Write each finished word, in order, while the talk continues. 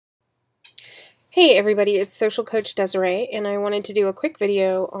Hey everybody, it's Social Coach Desiree, and I wanted to do a quick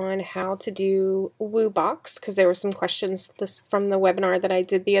video on how to do Woobox because there were some questions from the webinar that I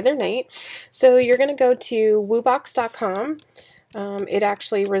did the other night. So you're going to go to woobox.com. It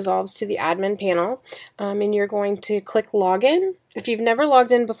actually resolves to the admin panel, and you're going to click login. If you've never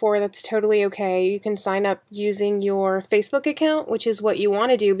logged in before, that's totally okay. You can sign up using your Facebook account, which is what you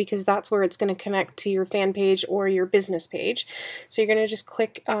want to do because that's where it's going to connect to your fan page or your business page. So you're going to just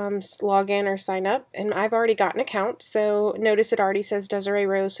click log in or sign up, and I've already got an account, so notice it already says Desiree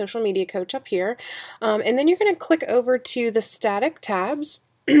Rose Social Media Coach up here. And then you're going to click over to the static tabs.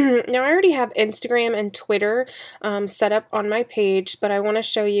 Now I already have Instagram and Twitter set up on my page, but I want to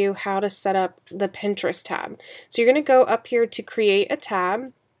show you how to set up the Pinterest tab. So you're going to go up here to create a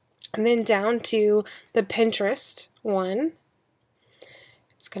tab and then down to the Pinterest one.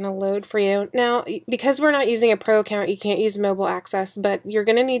 It's going to load for you. Now, because we're not using a pro account, you can't use mobile access, but you're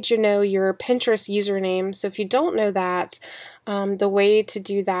going to need to know your Pinterest username. So if you don't know that, the way to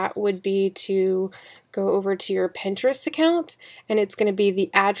do that would be to go over to your Pinterest account, and it's going to be the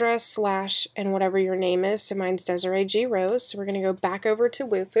address / and whatever your name is. So mine's Desiree G. Rose. So we're going to go back over to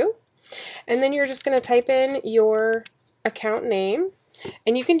Woofu, and then you're just going to type in your account name.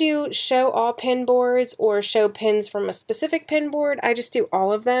 And you can do show all pin boards or show pins from a specific pin board. I just do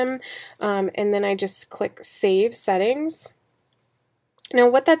all of them, and then I just click Save Settings. Now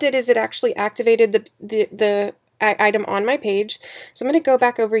what that did is it actually activated the item on my page. So I'm going to go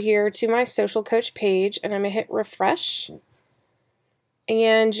back over here to my Social Coach page, and I'm going to hit refresh.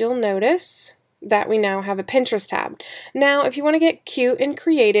 And you'll notice that we now have a Pinterest tab. Now, if you want to get cute and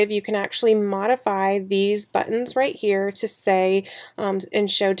creative, you can actually modify these buttons right here to say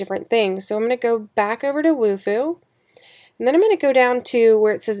and show different things. So I'm going to go back over to Woofu, and then I'm going to go down to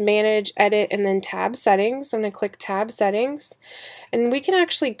where it says Manage, Edit, and then Tab Settings. So I'm going to click Tab Settings, and we can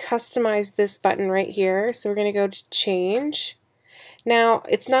actually customize this button right here. So we're going to go to Change. Now,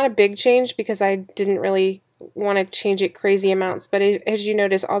 it's not a big change because I didn't really want to change it crazy amounts, but as you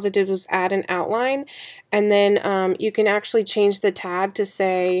notice, all it did was add an outline, and then you can actually change the tab to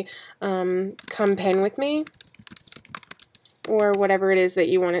say come pin with me, or whatever it is that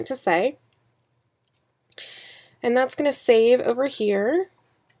you want it to say. And that's going to save over here,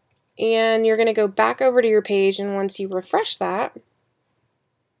 and you're going to go back over to your page, and once you refresh that,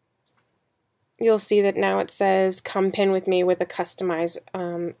 you'll see that now it says come pin with me with a customized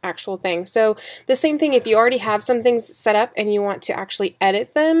actual thing. So the same thing, if you already have some things set up and you want to actually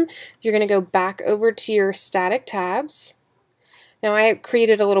edit them, you're going to go back over to your static tabs. Now I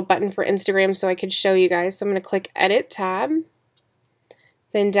created a little button for Instagram so I could show you guys. So I'm going to click Edit Tab,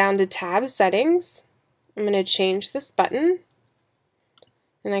 then down to Tab Settings. I'm going to change this button.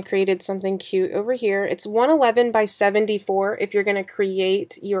 And I created something cute over here. It's 111 by 74 if you're going to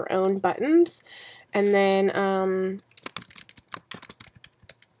create your own buttons. And then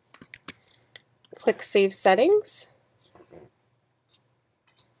click Save Settings.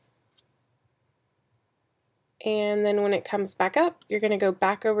 And then when it comes back up, you're going to go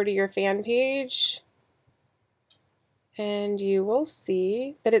back over to your fan page, and you will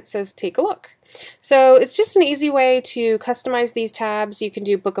see that it says take a look. So it's just an easy way to customize these tabs. You can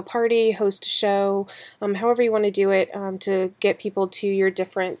do book a party, host a show, however you want to do it to get people to your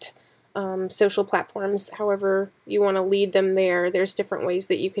different social platforms, however you want to lead them there. There's different ways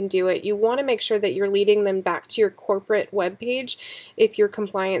that you can do it. You want to make sure that you're leading them back to your corporate web page if your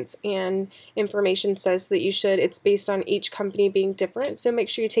compliance and information says that you should. It's based on each company being different, so make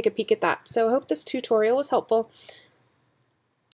sure you take a peek at that. So I hope this tutorial was helpful.